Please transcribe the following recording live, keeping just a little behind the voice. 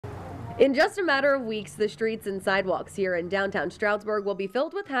In just a matter of weeks, the streets and sidewalks here in downtown Stroudsburg will be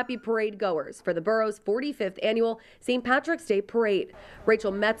filled with happy parade goers for the borough's 45th annual St. Patrick's Day Parade.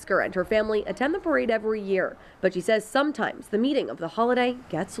 Rachel Metzger and her family attend the parade every year, but she says sometimes the meaning of the holiday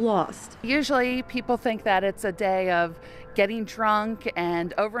gets lost. Usually people think that it's a day of getting drunk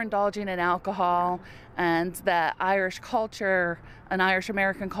and overindulging in alcohol, and that Irish culture and Irish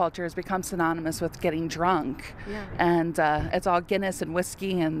American culture has become synonymous with getting drunk. Yeah. And it's all Guinness and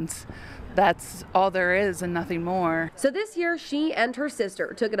whiskey, and that's all there is and nothing more. So this year, she and her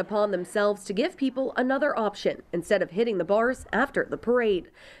sister took it upon themselves to give people another option instead of hitting the bars after the parade.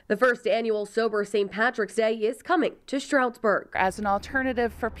 The first annual Sober St. Patrick's Day is coming to Stroudsburg. As an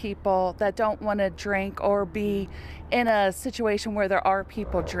alternative for people that don't want to drink or be in a situation where there are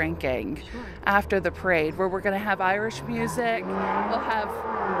people drinking after the parade, where we're going to have Irish music, we'll have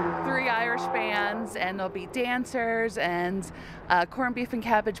 3 Irish bands, and there'll be dancers and corned beef and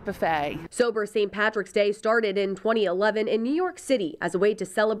cabbage buffet. Sober St. Patrick's Day started in 2011 in New York City as a way to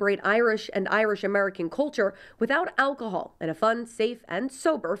celebrate Irish and Irish American culture without alcohol in a fun, safe, and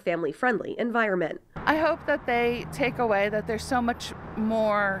sober, family-friendly environment. I hope that they take away that there's so much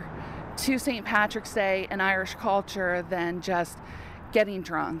more to St. Patrick's Day and Irish culture than just getting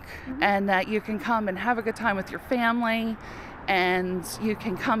drunk, and that you can come and have a good time with your family, and you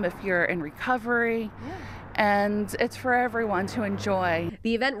can come if you're in recovery. And it's for everyone to enjoy.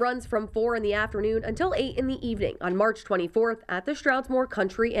 The event runs from 4 in the afternoon until 8 in the evening on March 24th at the Stroudsburg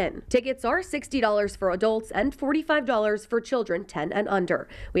Country Inn. Tickets are $60 for adults and $45 for children 10 and under.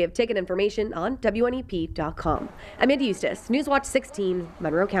 We have ticket information on WNEP.com. Amanda Eustace, Newswatch 16,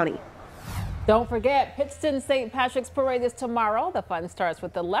 Monroe County. Don't forget, Pittston St. Patrick's Parade is tomorrow. The fun starts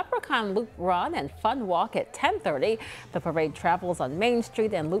with the Leprechaun Loop Run and Fun Walk at 10:30. The parade travels on Main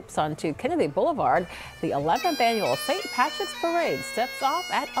Street and loops onto Kennedy Boulevard. The 11th annual St. Patrick's Parade steps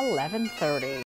off at 11:30.